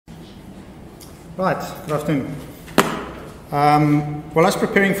Right, good afternoon. While I was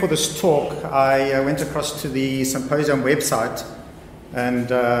preparing for this talk, I went across to the symposium website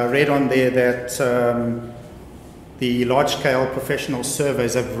and read on there that the large-scale professional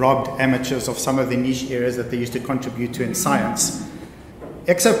surveys have robbed amateurs of some of the niche areas that they used to contribute to in science.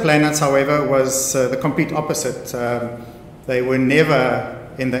 Exoplanets, however, was the complete opposite. They were never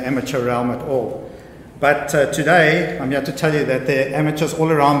in the amateur realm at all. But today, I'm here to tell you that the amateurs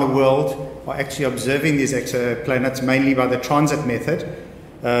all around the world are actually observing these exoplanets, mainly by the transit method,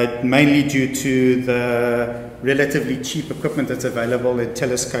 mainly due to the relatively cheap equipment that's available in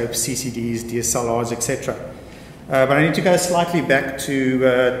telescopes, CCDs, DSLRs, etc. But I need to go slightly back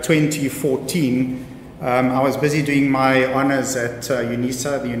to 2014. I was busy doing my honors at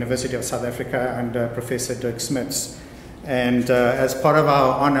UNISA, the University of South Africa, under Professor Dirk Smits. And as part of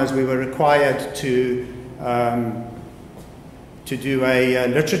our honors, we were required to do a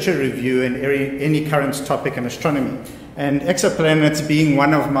literature review in any current topic in astronomy. And exoplanets being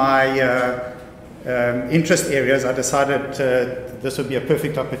one of my interest areas, I decided this would be a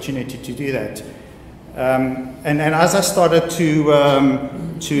perfect opportunity to do that. And as I started to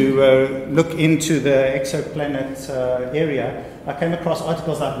look into the exoplanet area, I came across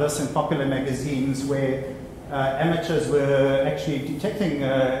articles like this in popular magazines where amateurs were actually detecting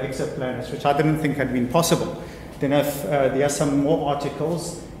exoplanets, which I didn't think had been possible. Then there are some more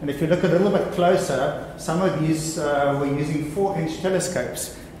articles, and if you look a little bit closer, some of these were using 4-inch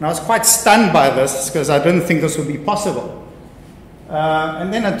telescopes. And I was quite stunned by this because I didn't think this would be possible.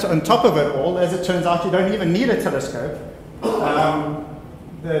 And then on top of it all, as it turns out, you don't even need a telescope.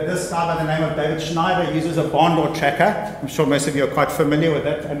 This guy by the name of David Schneider uses a barn door tracker. I'm sure most of you are quite familiar with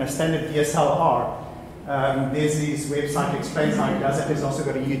it, and a standard DSLR. There's this website that explains how he does it. There's also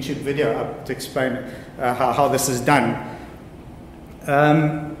got a YouTube video up to explain how this is done.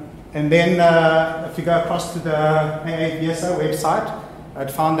 And then if you go across to the ASSA website,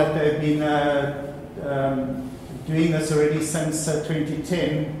 I'd found that they've been doing this already since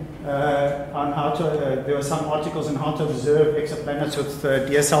 2010 on how to, there were some articles on how to observe exoplanets with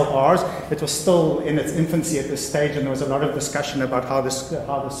DSLRs. It was still in its infancy at this stage, and there was a lot of discussion about how this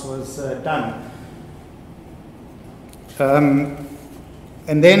was done.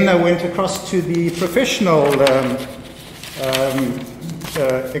 And then I went across to the professional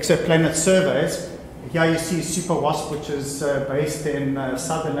exoplanet surveys. Here you see SuperWASP, which is based in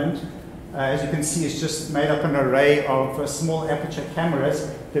Sutherland. As you can see, it's just made up an array of small aperture cameras.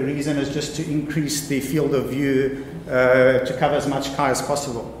 The reason is just to increase the field of view to cover as much sky as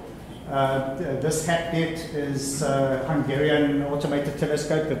possible. This HatNet is a Hungarian automated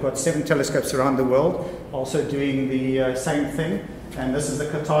telescope. They've got 7 telescopes around the world, also doing the same thing. And this is the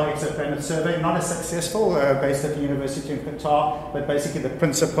Qatar Exoplanet Survey. Not as successful, based at the University in Qatar, but basically the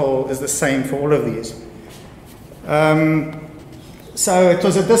principle is the same for all of these. So it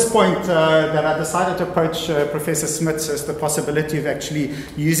was at this point that I decided to approach Professor Smits as the possibility of actually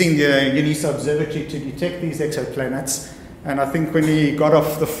using the UNISA observatory to detect these exoplanets. And I think when he got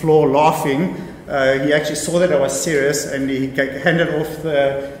off the floor laughing, he actually saw that I was serious, and he handed off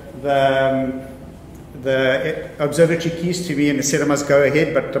the observatory keys to me and said I must go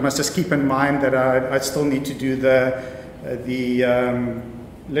ahead, but I must just keep in mind that I still need to do the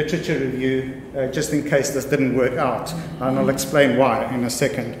literature review just in case this didn't work out. And I'll explain why in a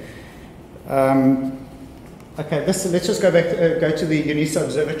second. Okay, let's just go to the UNISA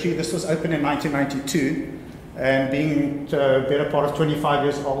observatory. This was opened in 1992. And being a better part of 25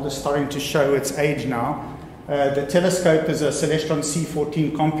 years old, is starting to show its age now. The telescope is a Celestron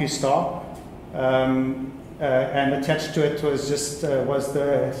C14 CompuStar, and attached to it was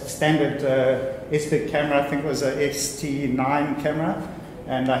the standard SPEC camera. I think it was a ST9 camera,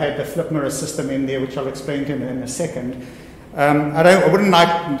 and I had the flip mirror system in there, which I'll explain to you in a second. I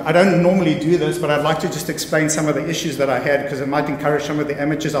don't normally do this, but I'd like to just explain some of the issues that I had, because it might encourage some of the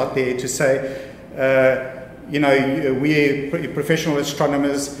amateurs out there to say, you know, we professional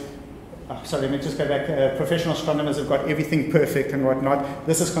astronomers, sorry, let me just go back. Professional astronomers have got everything perfect and whatnot.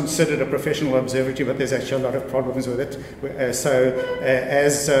 This is considered a professional observatory, but there's actually a lot of problems with it.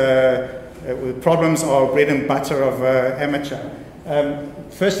 Problems are bread and butter of amateur.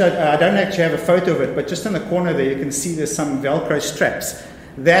 First, I don't actually have a photo of it, but just in the corner there you can see there's some Velcro straps.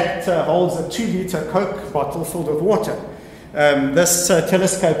 That holds a 2-liter Coke bottle filled with water. This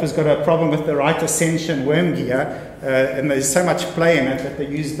telescope has got a problem with the right ascension worm gear, and there's so much play in it that they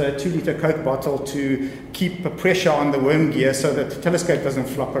use the 2-liter Coke bottle to keep the pressure on the worm gear so that the telescope doesn't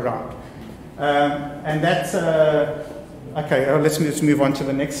flop around. And that's, okay, let's move on to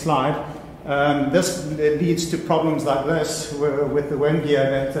the next slide. This leads to problems like this with the wind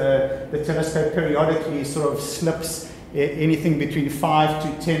gear, that the telescope periodically sort of slips anything between 5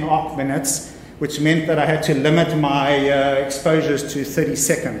 to 10 arc minutes, which meant that I had to limit my exposures to 30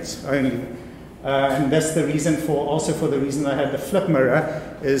 seconds only. And that's the reason also for the reason I had the flip mirror,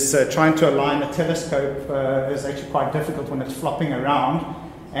 is trying to align a telescope is actually quite difficult when it's flopping around.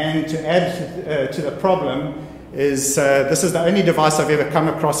 And to add to the problem is this is the only device I've ever come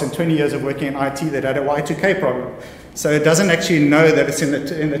across in 20 years of working in IT that had a Y2K problem. So it doesn't actually know that it's in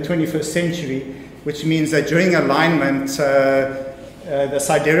the 21st century, which means that during alignment, the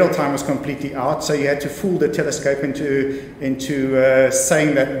sidereal time was completely out, so you had to fool the telescope into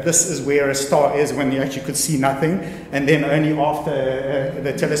saying that this is where a star is when you actually could see nothing, and then only after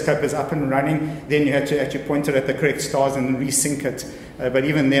the telescope is up and running, then you had to actually point it at the correct stars and resync it. But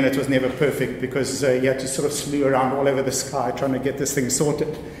even then it was never perfect, because you had to sort of slew around all over the sky trying to get this thing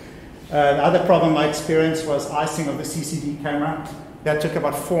sorted. The other problem I experienced was icing of the CCD camera. That took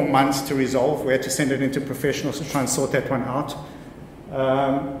about 4 months to resolve. We had to send it into professionals to try and sort that one out.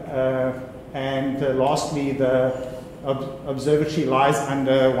 Lastly, the observatory lies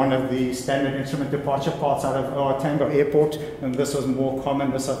under one of the standard instrument departure paths out of OR Tango Airport, and this was more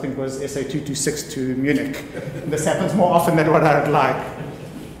common. This, I think, was SA226 to Munich. This happens more often than what I'd like.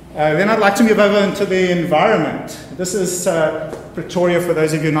 Then I'd like to move over into the environment. This is Pretoria, for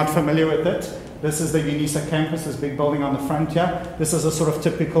those of you not familiar with it. This is the UNISA campus, this big building on the front here. This is a sort of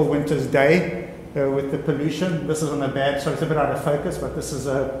typical winter's day. With the pollution. This is on a bad, so it's a bit out of focus, but this is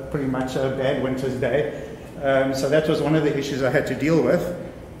pretty much a bad winter's day. So that was one of the issues I had to deal with.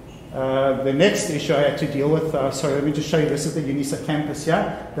 The next issue I had to deal with, sorry, let me just show you, this is the UNISA campus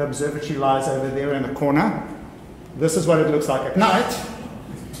here. The observatory lies over there in the corner. This is what it looks like at night.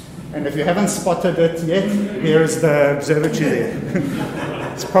 And if you haven't spotted it yet, here is the observatory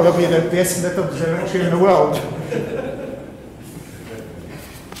there. It's probably the best lit observatory in the world.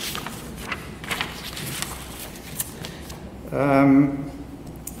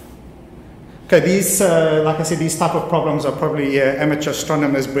 Okay, these, like I said, these type of problems are probably amateur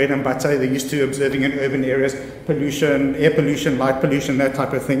astronomers' bread and butter. They're used to observing in urban areas, pollution, air pollution, light pollution, that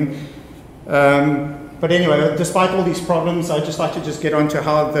type of thing. But anyway, despite all these problems, I'd just like to just get on to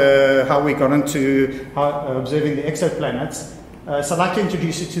how we got into observing the exoplanets. So I'd like to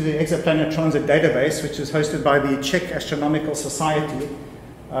introduce you to the Exoplanet Transit Database, which is hosted by the Czech Astronomical Society.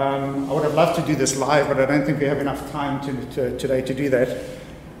 I would have loved to do this live, but I don't think we have enough time today to do that.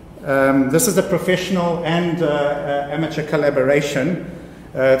 This is a professional and amateur collaboration.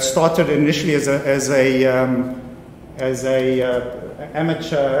 It started initially as a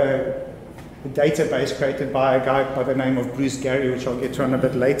amateur database created by a guy by the name of Bruce Gary, which I'll get to on a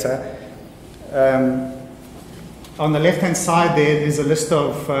bit later. On the left-hand side there is a list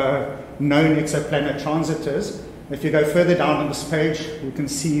of known exoplanet transitors. If you go further down on this page, you can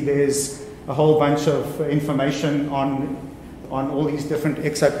see there's a whole bunch of information on all these different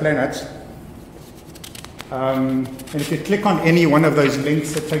exoplanets. And if you click on any one of those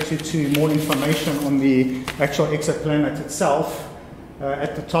links, it takes you to more information on the actual exoplanet itself.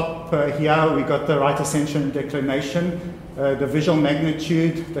 At the top here, we got the right ascension and declination, the visual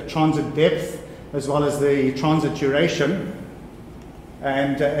magnitude, the transit depth, as well as the transit duration.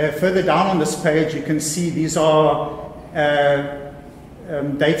 And further down on this page, you can see these are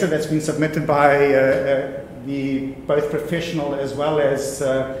data that's been submitted by both professional as well as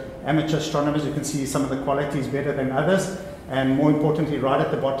amateur astronomers. You can see some of the quality is better than others. And more importantly, right at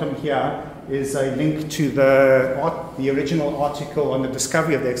the bottom here is a link to the original article on the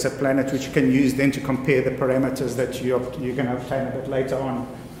discovery of the exoplanet, which you can use then to compare the parameters that you're going to obtain a bit later on.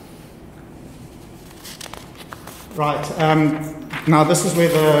 Right. Now this is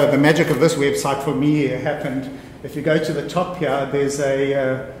where the magic of this website for me happened. If you go to the top here, there's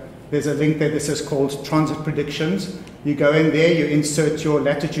a link there that says called Transit Predictions. You go in there, you insert your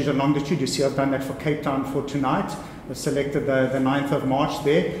latitude and longitude. You see I've done that for Cape Town for tonight. I've selected the 9th of March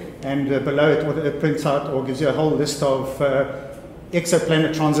there, and below it prints out or gives you a whole list of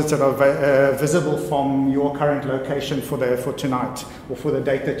exoplanet transits that are visible from your current location for tonight, or for the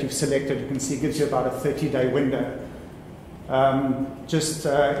date that you've selected. You can see it gives you about a 30-day window. Just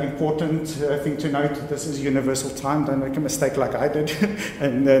important thing to note, this is universal time. Don't make a mistake like I did.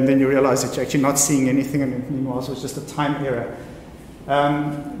 And then you realize that you're actually not seeing anything, and meanwhile so it's just a time error.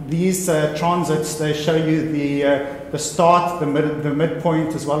 These transits, they show you the start, the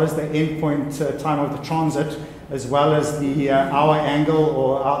midpoint, as well as the end point time of the transit, as well as the hour angle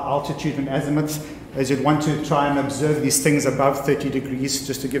or altitude and azimuth, as you'd want to try and observe these things above 30 degrees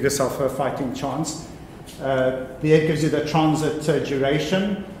just to give yourself a fighting chance. There it gives you the transit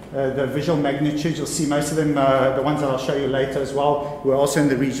duration, The visual magnitudes, you'll see most of them, the ones that I'll show you later as well, were also in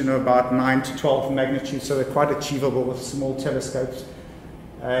the region of about 9 to 12 magnitude, so they're quite achievable with small telescopes.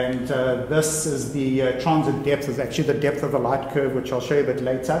 And this is the transit depth, is actually the depth of the light curve, which I'll show you a bit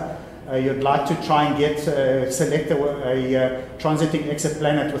later. You'd like to try and get, select a transiting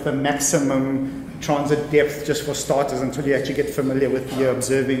exoplanet with a maximum transit depth just for starters until you actually get familiar with the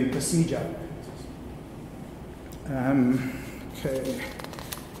observing procedure. Okay.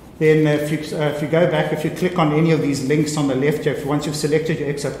 Then if you go back, if you click on any of these links on the left here, once you've selected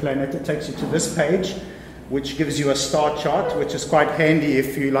your exoplanet, it takes you to this page, which gives you a star chart, which is quite handy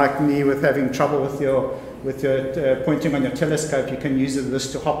if you, like me, with having trouble with your pointing on your telescope. You can use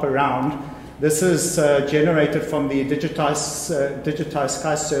this to hop around. This is generated from the digitized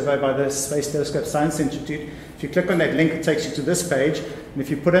sky survey by the Space Telescope Science Institute. If you click on that link, it takes you to this page. And if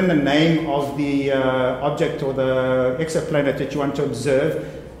you put in the name of the object or the exoplanet that you want to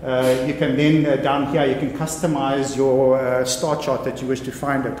observe, you can then, down here, you can customize your star chart that you wish to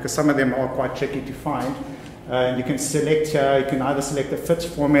find it, because some of them are quite tricky to find. You can select here, you can either select a FIT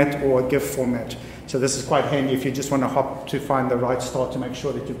format or a GIF format. So this is quite handy if you just want to hop to find the right star to make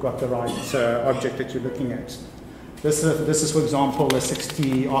sure that you've got the right object that you're looking at. This is, for example, a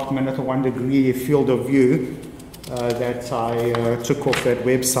 60 arc-minute or 1 degree field of view that I took off that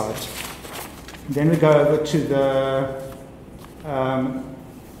website. Then we go over to the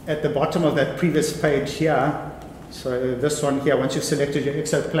at the bottom of that previous page here, so this one here, once you've selected your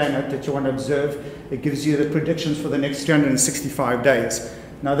exoplanet that you want to observe, it gives you the predictions for the next 365 days.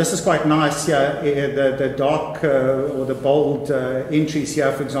 Now this is quite nice here, the dark or the bold entries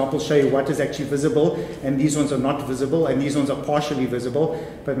here, for example, show you what is actually visible, and these ones are not visible, and these ones are partially visible.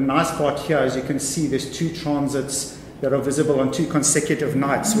 But the nice part here is you can see there's 2 transits that are visible on 2 consecutive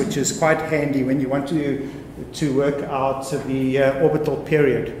nights, which is quite handy when you want to work out the orbital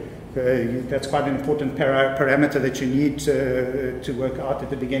period. That's quite an important parameter that you need to work out at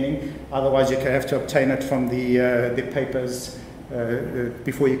the beginning. Otherwise, you can have to obtain it from the papers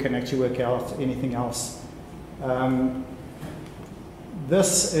before you can actually work out anything else.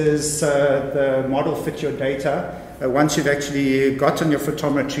 This is the model fit your data. Once you've actually gotten your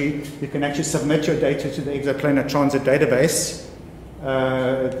photometry, you can actually submit your data to the Exoplanet Transit database.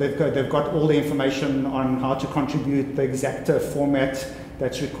 They've got all the information on how to contribute, the exact format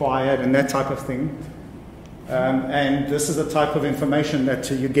that's required, and that type of thing. And this is the type of information that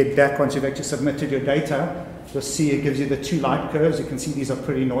you get back once you've actually submitted your data. You'll see it gives you the 2 light curves. You can see these are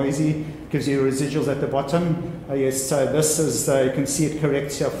pretty noisy. It gives you residuals at the bottom. Yes, so this is, you can see it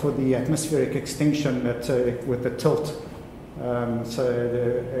corrects here for the atmospheric extinction with the tilt.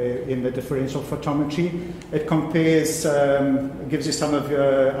 In the differential photometry, it compares, gives you some of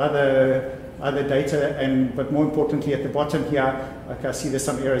your other data, but more importantly at the bottom here, okay, I see there's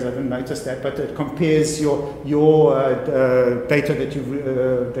some errors, I didn't notice that, but it compares your data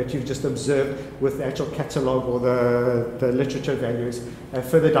that you've just observed with the actual catalogue or the literature values.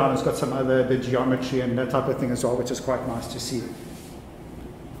 Further down, it's got some the geometry and that type of thing as well, which is quite nice to see.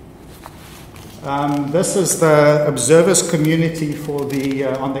 This is the observers community for the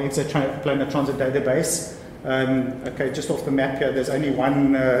on the Exoplanet Transit database. Okay, just off the map here, there's only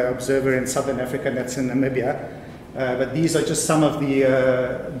one observer in southern Africa, and that's in Namibia. But these are just some of the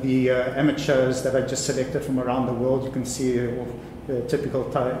amateurs that I just selected from around the world. You can see the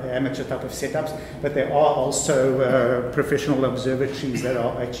typical amateur type of setups, but there are also professional observatories that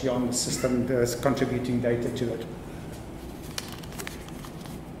are actually on the system contributing data to it.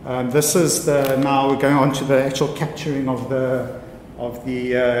 This is now we're going on to the actual capturing of the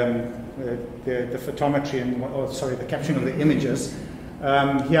photometry and the capturing of the images.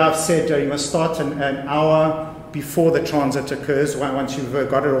 Here I've said you must start an hour before the transit occurs, once you've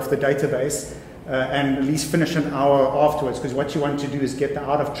got it off the database, and at least finish an hour afterwards, because what you want to do is get the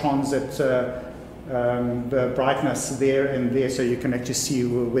out of transit the brightness there and there, so you can actually see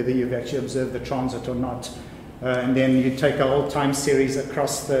whether you've actually observed the transit or not. And then you take a whole time series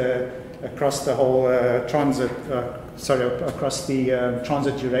across the whole transit, across the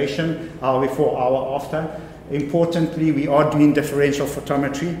transit duration, hour before, hour after. Importantly, we are doing differential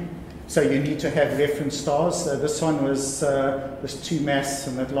photometry, so you need to have reference stars. This one was 2 mass,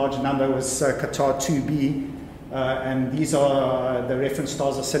 and that large number was Qatar 2b, and these are the reference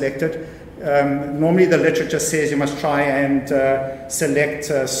stars are selected. Normally the literature says you must try and select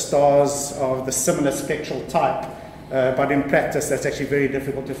stars of the similar spectral type, but in practice that's actually very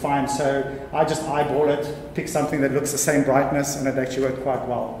difficult to find, so I just eyeball it, pick something that looks the same brightness, and it actually worked quite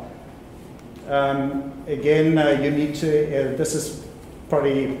well. Again, you need to, this is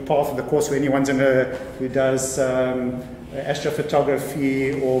probably part of the course for anyone who does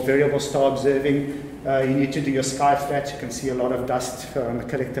astrophotography or variable star observing, you need to do your sky flat. You can see a lot of dust on the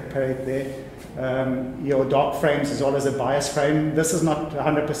collector plate there. Your dark frames as well as a bias frame. This is not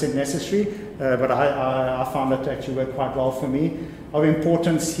 100% necessary, but I found it to actually work quite well for me. Of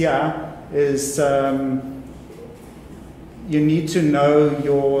importance here is you need to know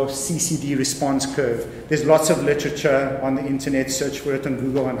your CCD response curve. There's lots of literature on the internet, search for it on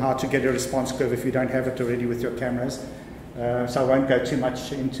Google on how to get a response curve if you don't have it already with your cameras. So I won't go too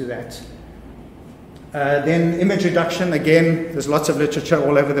much into that. Then image reduction, again, there's lots of literature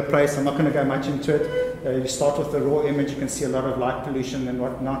all over the place. I'm not going to go much into it. You start with the raw image, you can see a lot of light pollution and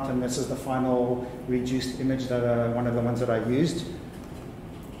whatnot, and this is the final reduced image, that one of the ones that I used.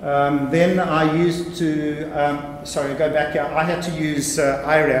 Then I used to, go back here. I had to use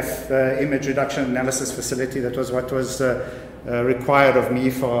IRAF, Image Reduction Analysis Facility. That was what was required of me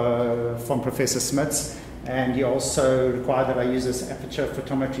from Professor Smits. And he also required that I use this aperture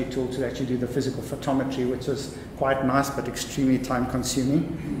photometry tool to actually do the physical photometry, which was quite nice but extremely time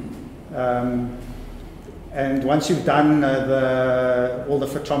consuming. And once you've done all the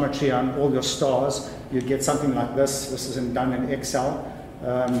photometry on all your stars, you get something like this. This is done in Excel.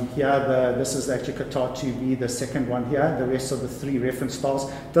 This is actually Qatar 2b, the second one here. The rest of the 3 reference stars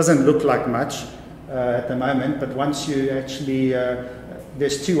doesn't look like much at the moment, but once you actually,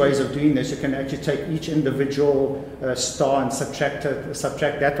 there's 2 ways of doing this. You can actually take each individual star and subtract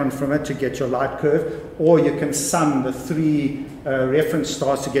that one from it to get your light curve, or you can sum the 3 reference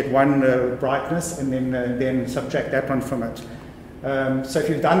stars to get one brightness, and then subtract that one from it. So if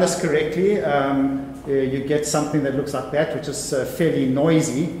you've done this correctly, you get something that looks like that, which is fairly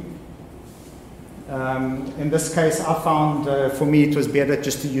noisy. In this case, I found for me it was better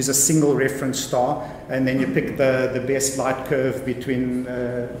just to use a single reference star, and then you pick the best light curve between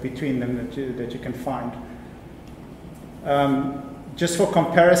them that you can find. Just for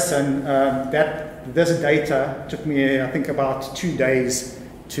comparison, this data took me, I think, about 2 days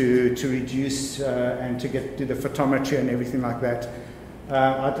to reduce and to do the photometry and everything like that.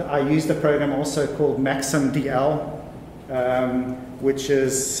 I used a program also called Maxim DL, which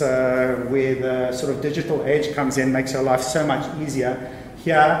is where the sort of digital edge comes in, makes your life so much easier.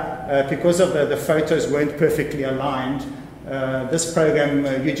 Here, because of the photos weren't perfectly aligned, this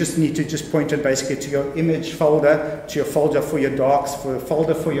program, you just need to point it basically to your image folder, to your folder for your darks, for a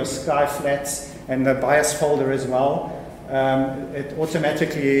folder for your sky flats, and the bias folder as well. It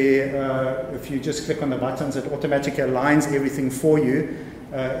automatically, if you just click on the buttons, it automatically aligns everything for you.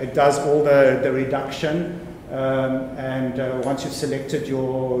 It does all the reduction, and once you've selected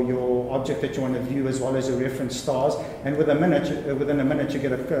your object that you want to view as well as your reference stars, and within a minute you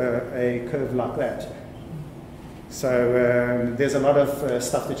get a curve like that. So there's a lot of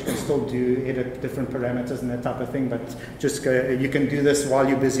stuff that you can still do, edit different parameters and that type of thing, but just you can do this while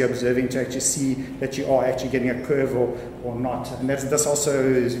you're busy observing to actually see that you are actually getting a curve or not. And this also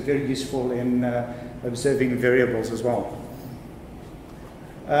is very useful in observing variables as well.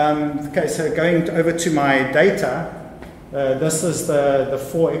 Okay, so going over to my data, this is the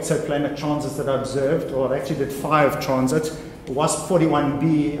 4 exoplanet transits that I observed, or I actually did 5 transits. WASP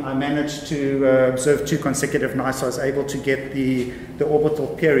 41b, I managed to observe 2 consecutive nights, so I was able to get the orbital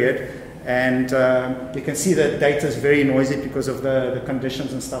period. And you can see the data is very noisy because of the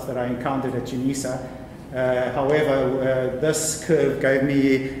conditions and stuff that I encountered at UNISA. However, this curve gave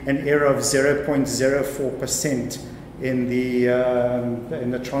me an error of 0.04% in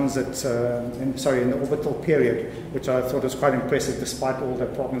the transit, in the orbital period, which I thought was quite impressive despite all the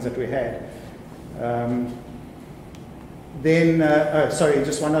problems that we had.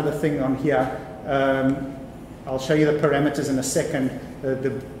 Just one other thing on here. I'll show you the parameters in a second.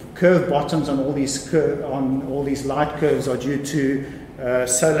 The curve bottoms on all these light curves are due to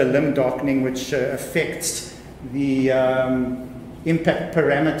solar limb darkening, which affects the impact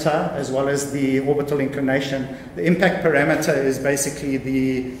parameter as well as the orbital inclination. The impact parameter is basically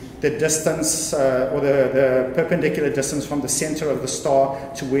the distance or the perpendicular distance from the center of the star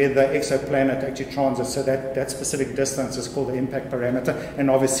to where the exoplanet actually transits. So that specific distance is called the impact parameter, and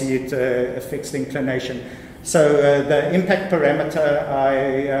obviously it affects the inclination. So the impact parameter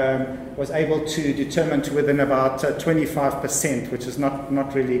I was able to determine to within about 25%, which is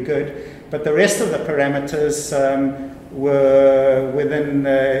not really good. But the rest of the parameters were within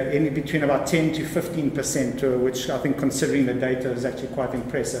between about 10 to 15%, which I think, considering the data, is actually quite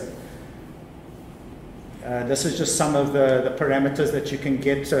impressive. This is just some of the parameters that you can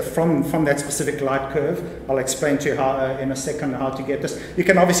get from that specific light curve. I'll explain to you in a second how to get this. You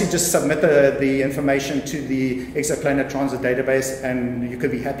can obviously just submit the information to the Exoplanet Transit database, and you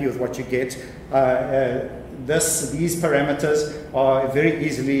could be happy with what you get. these parameters are very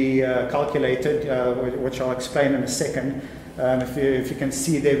easily calculated, which I'll explain in a second. If you can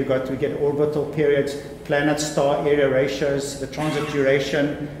see there, we get orbital periods, planet-star area ratios, the transit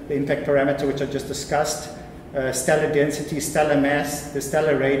duration, the impact parameter, which I just discussed, stellar density, stellar mass, the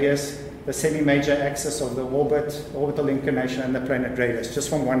stellar radius, the semi-major axis of the orbit, orbital inclination, and the planet radius, just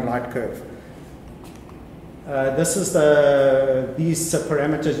from one light curve. This is these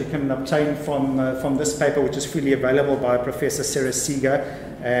parameters you can obtain from this paper, which is freely available by Professor Sarah Seeger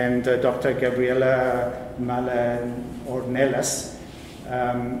and Dr. Gabriela Ornelas.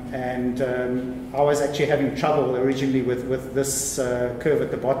 I was actually having trouble originally with this curve at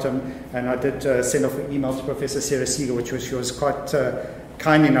the bottom, and I did send off an email to Professor Sarah Seeger, which she was quite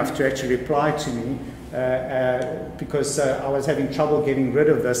kind enough to actually reply to me. Because I was having trouble getting rid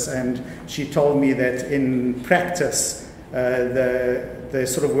of this, and she told me that in practice the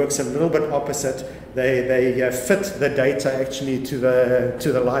sort of works a little bit opposite. They fit the data actually to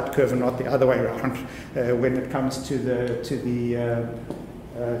the light curve and not the other way around when it comes to the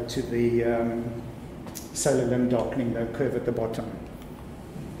solar limb darkening, the curve at the bottom.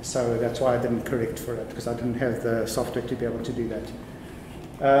 So that's why I didn't correct for it, because I didn't have the software to be able to do that.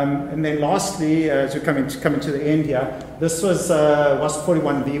 And then lastly, as we're coming to the end here, this was WASP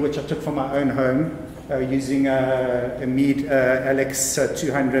 41B, which I took from my own home using a Meade Alex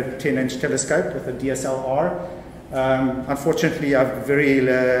 200 10-inch telescope with a DSLR. Unfortunately, I have very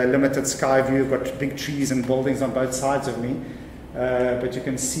limited sky view. I've got big trees and buildings on both sides of me. But you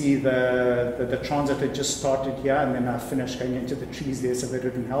can see the transit had just started here, and then I finished going into the trees there, so that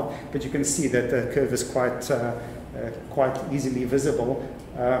didn't help. But you can see that the curve is quite easily visible.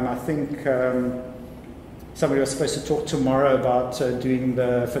 I think somebody was supposed to talk tomorrow about doing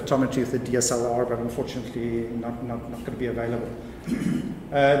the photometry with the DSLR, but unfortunately not going to be available.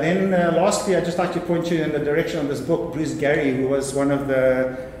 Then lastly, I'd just like to point you in the direction of this book, Bruce Gary, who was one of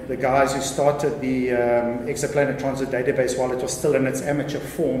the guys who started the Exoplanet Transit Database while it was still in its amateur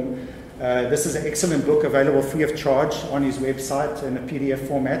form. This is an excellent book available free of charge on his website in a PDF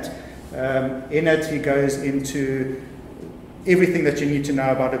format. In it, he goes into everything that you need to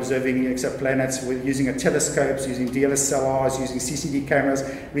know about observing exoplanets with using a telescopes, using DSLRs, using CCD cameras,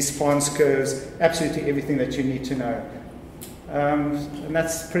 response curves, absolutely everything that you need to know. And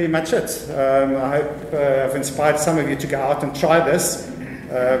that's pretty much it. I hope I've inspired some of you to go out and try this.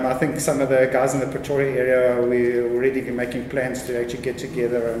 I think some of the guys in the Pretoria area, we're already making plans to actually get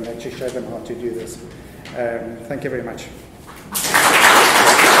together and actually show them how to do this. Thank you very much.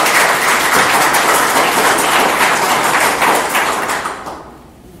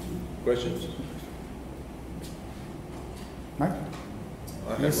 Questions? Mike?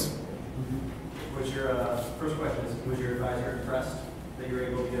 Yes. Was your first question is, was your advisor impressed that you were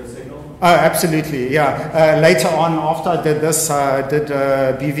able to get a signal? Oh, absolutely, yeah. Later on, after I did this, I did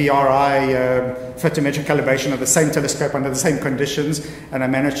BVRI photometric calibration of the same telescope under the same conditions, and I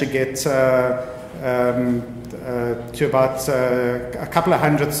managed to get to about a couple of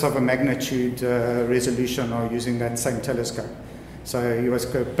hundredths of a magnitude resolution using that same telescope. So it was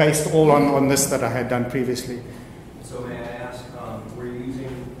based all on this that I had done previously. So may I ask, were you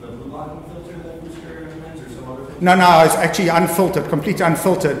using the blue blocking filter that Bruce Gary recommends, or some other filter? No, I was actually unfiltered, completely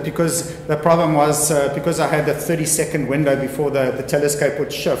unfiltered, because the problem was because I had a 30-second window before the telescope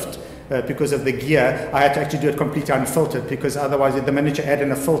would shift because of the gear. I had to actually do it completely unfiltered, because otherwise the minute you add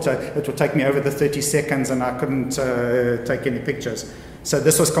in a filter, it would take me over the 30 seconds and I couldn't take any pictures. So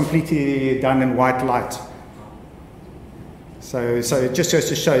this was completely done in white light. So it just goes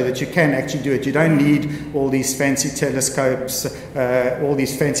to show that you can actually do it. You don't need all these fancy telescopes, all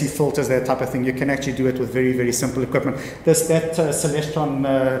these fancy filters, that type of thing. You can actually do it with very, very simple equipment. That Celestron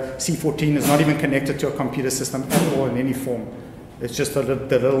C14 is not even connected to a computer system at all in any form. It's just the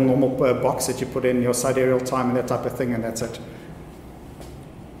little normal box that you put in your sidereal time and that type of thing, and that's it.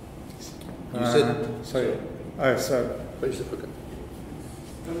 You said... Sorry. Oh, so... Please, okay.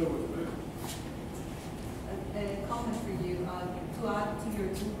 A comment for you. To add to your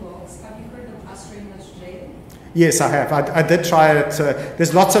toolbox, have you heard of Astra Image J? Yes, I have. I did try it.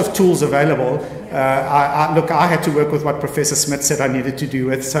 There's lots of tools available. Look, I had to work with what Professor Smith said I needed to do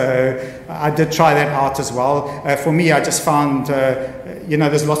with, so I did try that out as well. For me, I just found,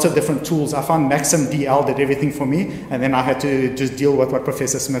 there's lots of different tools. I found Maxim DL did everything for me, and then I had to just deal with what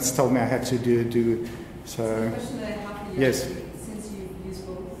Professor Smith told me I had to do. So, the question that I have for you, yes. Since you use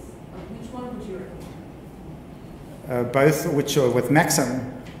both, which one would you recommend? Both, which are with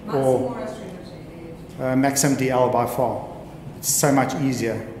Maxim or Astra Image? Maxim DL by far. It's so much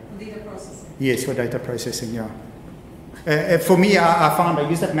easier. For data processing? Yes, for data processing, yeah. For me, I found I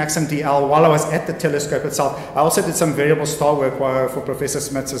used that Maxim DL while I was at the telescope itself. I also did some variable star work for Professor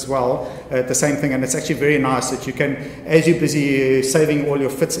Smits as well, the same thing, and it's actually very nice that you can, as you're busy saving all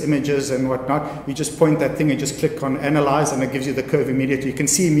your FITS images and whatnot, you just point that thing and just click on analyze, and it gives you the curve immediately. You can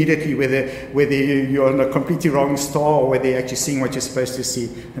see immediately whether you're on a completely wrong star or whether you're actually seeing what you're supposed to see,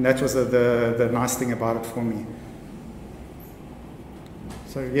 and that was the nice thing about it for me.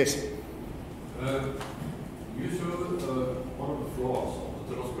 So, yes? You show one of the flaws of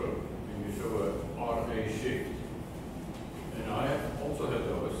the telescope, and you show a RA shift. And I have also had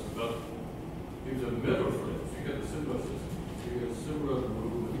those, but if the mirror flips, you get a similar system. You get a similar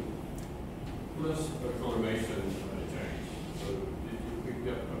movement, plus a collimation change. So did you pick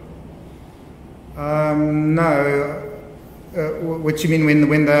that up? No. What you mean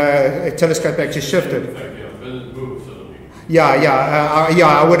when the telescope actually shifted? In fact, yeah, when it moves suddenly. Yeah,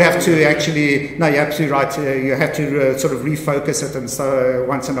 I would have to actually, no, you're absolutely right. You have to sort of refocus it, and so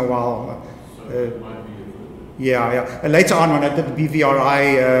once in a while. So it might be a little bit. Yeah. Later on, when I did the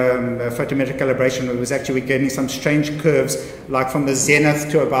BVRI photometric calibration, it was actually getting some strange curves, like from the zenith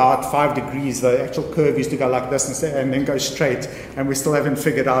to about 5 degrees. The actual curve used to go like this and then go straight, and we still haven't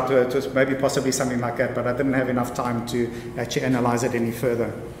figured out. It was maybe possibly something like that, but I didn't have enough time to actually analyze it any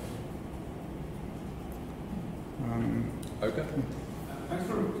further. Okay. Thanks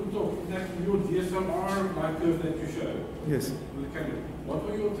for the talk. That your DSLR light curve that you showed. Yes. With the camera. What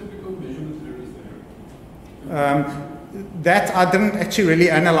were your typical measurement areas there? That I didn't actually really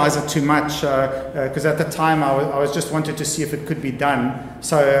analyze it too much because at the time I was just wanted to see if it could be done.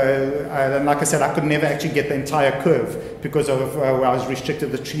 So, like I said, I could never actually get the entire curve because of where I was restricted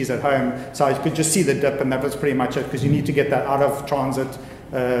to the trees at home. So I could just see the dip, and that was pretty much it, because you need to get that out of transit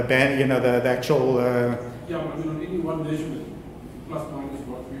band, you know, the actual. Yeah, I mean, on any one measurement, plus minus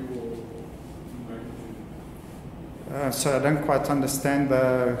what we will magnitude. So I don't quite understand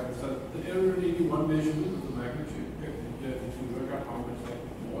the. So the error in any one measurement of the magnitude, did you work out how much that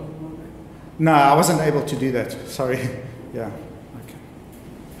was? No, I wasn't able to do that. Sorry. Yeah. Okay.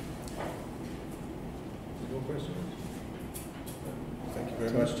 Any more questions? Thank you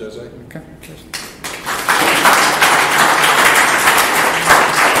very much, Jose. Okay.